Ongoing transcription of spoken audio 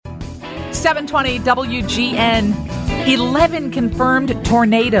720 WGN. 11 confirmed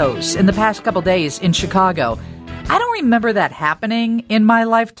tornadoes in the past couple days in Chicago. I don't remember that happening in my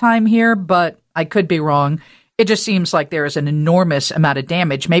lifetime here, but I could be wrong. It just seems like there is an enormous amount of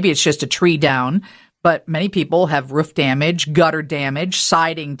damage. Maybe it's just a tree down, but many people have roof damage, gutter damage,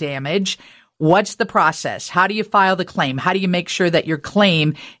 siding damage. What's the process? How do you file the claim? How do you make sure that your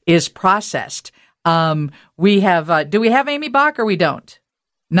claim is processed? Do we have Amy Bach or we don't?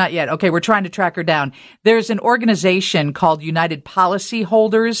 Not yet. Okay, we're trying to track her down. There's an organization called United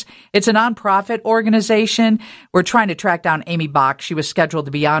Policyholders. It's a nonprofit organization. We're trying to track down Amy Bach. She was scheduled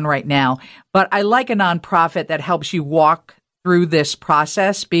to be on right now. But I like a nonprofit that helps you walk through this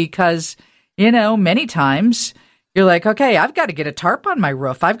process because, many times you're like, okay, I've got to get a tarp on my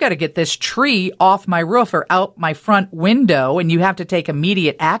roof. I've got to get this tree off my roof or out my front window, and you have to take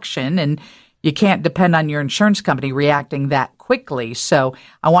immediate action, and you can't depend on your insurance company reacting that quickly. So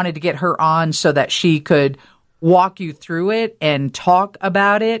I wanted to get her on so that she could walk you through it and talk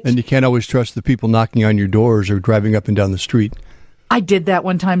about it. And you can't always trust the people knocking on your doors or driving up and down the street. I did that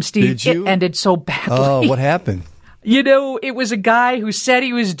one time, Steve. Did you? It ended so badly. Oh, what happened? It was a guy who said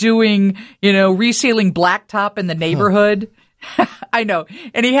he was doing, resealing blacktop in the neighborhood. I know.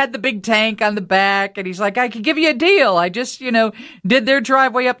 And he had the big tank on the back, and he's like, I could give you a deal. I just, did their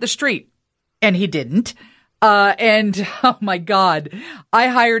driveway up the street. And he didn't. And oh my God, I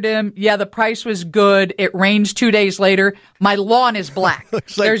hired him. Yeah, the price was good. It rains 2 days later. My lawn is black.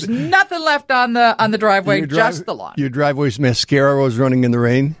 There's nothing left on the driveway, just the lawn. Your driveway's mascara was running in the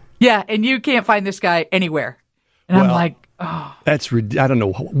rain? Yeah, and you can't find this guy anywhere. And I'm like, oh. I don't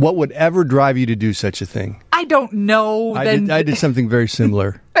know. What would ever drive you to do such a thing? I don't know. I did something very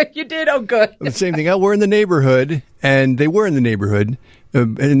similar. You did? Oh, good. The same thing. We're in the neighborhood, and they were in the neighborhood.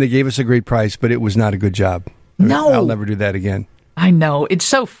 And they gave us a great price, but it was not a good job. No. I'll never do that again. I know. It's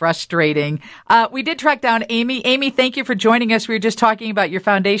so frustrating. We did track down Amy. Amy, thank you for joining us. We were just talking about your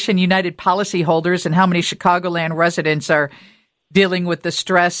foundation, United Policyholders, and how many Chicagoland residents are dealing with the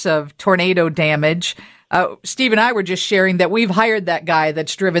stress of tornado damage. Steve and I were just sharing that we've hired that guy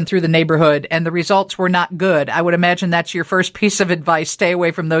that's driven through the neighborhood, and the results were not good. I would imagine that's your first piece of advice. Stay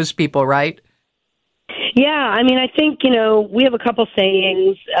away from those people, right? Yeah, I mean, I think, we have a couple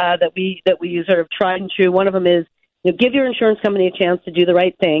sayings that we sort of tried and true. One of them is, give your insurance company a chance to do the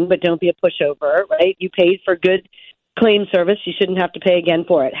right thing, but don't be a pushover, right? You paid for good claim service. You shouldn't have to pay again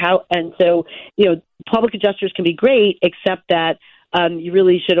for it. So, public adjusters can be great, except that you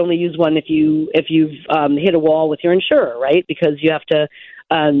really should only use one if you've hit a wall with your insurer, right? Because you have to,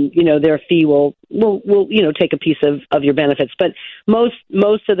 their fee will take a piece of your benefits. But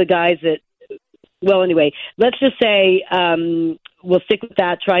most of the guys well, anyway, let's just say we'll stick with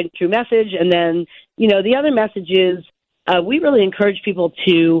that tried and true message. And then, the other message is we really encourage people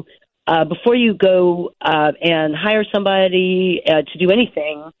to, before you go and hire somebody to do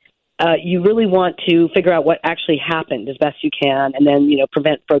anything, you really want to figure out what actually happened as best you can and then,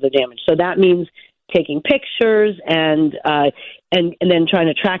 prevent further damage. So that means taking pictures and then trying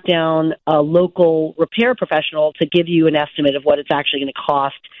to track down a local repair professional to give you an estimate of what it's actually going to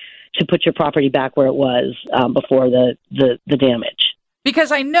cost to put your property back where it was before the damage.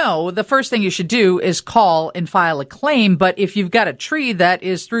 Because I know the first thing you should do is call and file a claim, but if you've got a tree that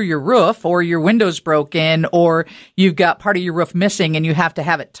is through your roof or your window's broken or you've got part of your roof missing and you have to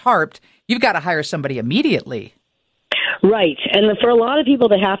have it tarped, you've got to hire somebody immediately. Right. And for a lot of people,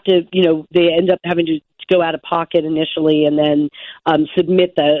 they have to, they end up having to go out of pocket initially and then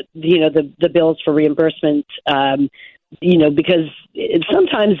submit the bills for reimbursement because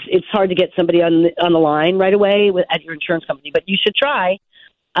sometimes it's hard to get somebody on the line right away at your insurance company, but you should try.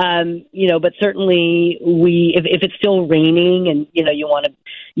 But certainly if it's still raining and you want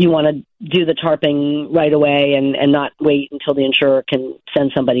to do the tarping right away and not wait until the insurer can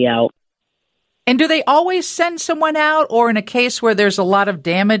send somebody out. And do they always send someone out, or in a case where there's a lot of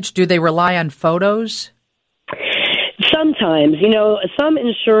damage, do they rely on photos? Sometimes, some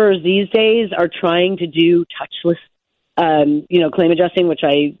insurers these days are trying to do touchless claim adjusting, which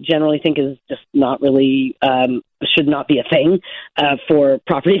I generally think is just not really, should not be a thing for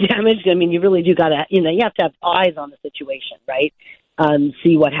property damage. I mean, you really do got to, you have to have eyes on the situation, right?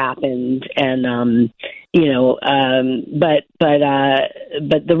 See what happened. And, but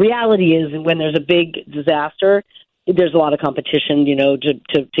the reality is when there's a big disaster, there's a lot of competition,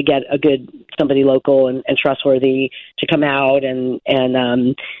 to get somebody local and trustworthy to come out and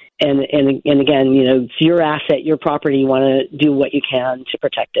again, it's your asset, your property. You want to do what you can to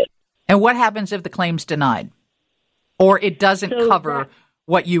protect it. And what happens if the claim's denied or it doesn't cover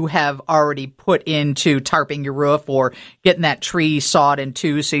what you have already put into tarping your roof or getting that tree sawed in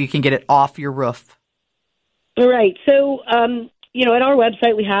two so you can get it off your roof. Right. So, at our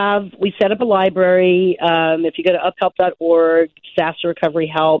website, we set up a library. If you go to uphelp.org, disaster recovery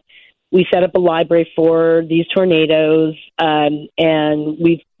help, we set up a library for these tornadoes, and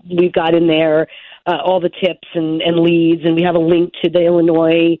we've got in there all the tips and leads, and we have a link to the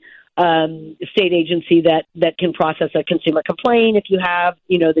Illinois state agency that can process a consumer complaint if you have,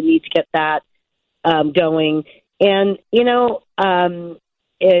 the need to get that going. And,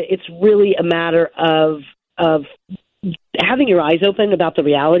 it's really a matter of having your eyes open about the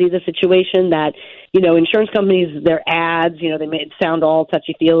reality of the situation, that, insurance companies, their ads, they may sound all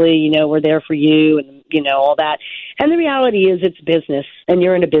touchy-feely, we're there for you and, all that. And the reality is it's business, and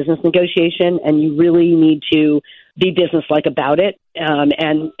you're in a business negotiation, and you really need to be businesslike about it.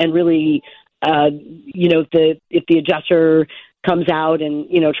 And really, if the adjuster comes out and,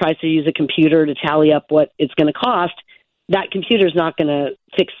 tries to use a computer to tally up what it's going to cost, that computer's not going to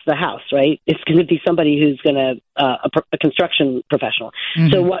fix the house, right? It's going to be somebody who's going to, a construction professional.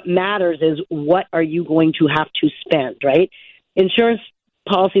 Mm-hmm. So what matters is, what are you going to have to spend, right? Insurance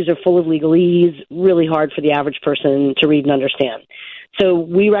policies are full of legalese, really hard for the average person to read and understand. So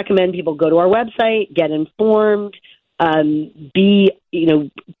we recommend people go to our website, get informed,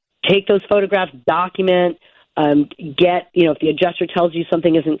 take those photographs, document, if the adjuster tells you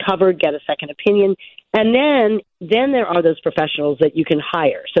something isn't covered, get a second opinion. And then there are those professionals that you can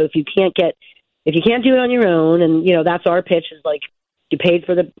hire. So if you can't do it on your own, and, that's our pitch, is like, you paid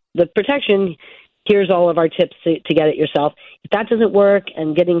for the protection, here's all of our tips to get it yourself. If that doesn't work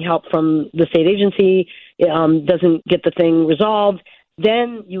and getting help from the state agency doesn't get the thing resolved,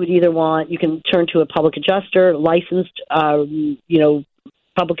 then you can turn to a public adjuster, licensed,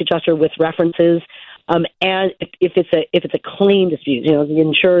 public adjuster with references. And if it's a claim dispute, the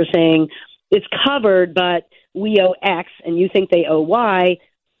insurer saying it's covered, but we owe X and you think they owe Y,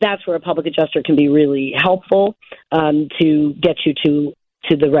 that's where a public adjuster can be really helpful to get you to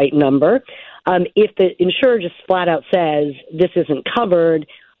the right number. If the insurer just flat out says this isn't covered,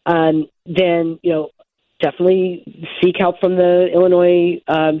 then definitely seek help from the Illinois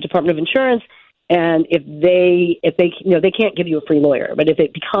Department of Insurance. And if they can't give you a free lawyer, but if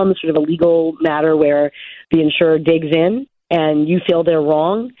it becomes sort of a legal matter where the insurer digs in and you feel they're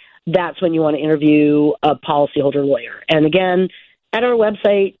wrong, that's when you want to interview a policyholder lawyer. And again, at our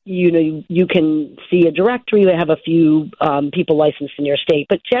website, you can see a directory. We have a few people licensed in your state,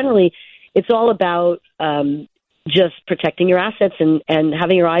 but generally, it's all about just protecting your assets and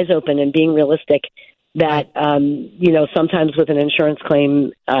having your eyes open and being realistic. That sometimes with an insurance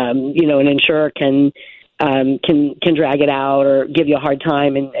claim, an insurer can drag it out or give you a hard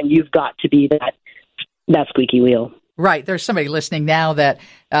time, and you've got to be that squeaky wheel. Right. There's somebody listening now that,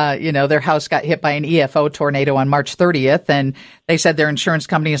 their house got hit by an EFO tornado on March 30th, and they said their insurance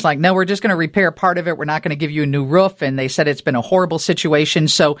company is like, no, we're just going to repair part of it. We're not going to give you a new roof. And they said it's been a horrible situation.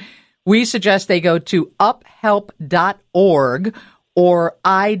 So we suggest they go to uphelp.org or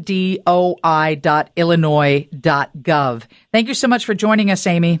idoi.illinois.gov. Thank you so much for joining us,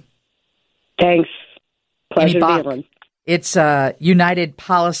 Amy. Thanks. Pleasure to be on. It's United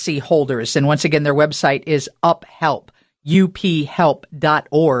Policyholders, and once again, their website is uphelp.org.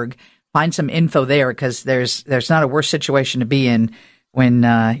 Find some info there, because there's not a worse situation to be in when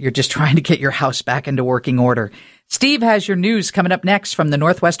you're just trying to get your house back into working order. Steve has your news coming up next from the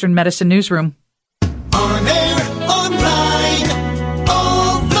Northwestern Medicine Newsroom.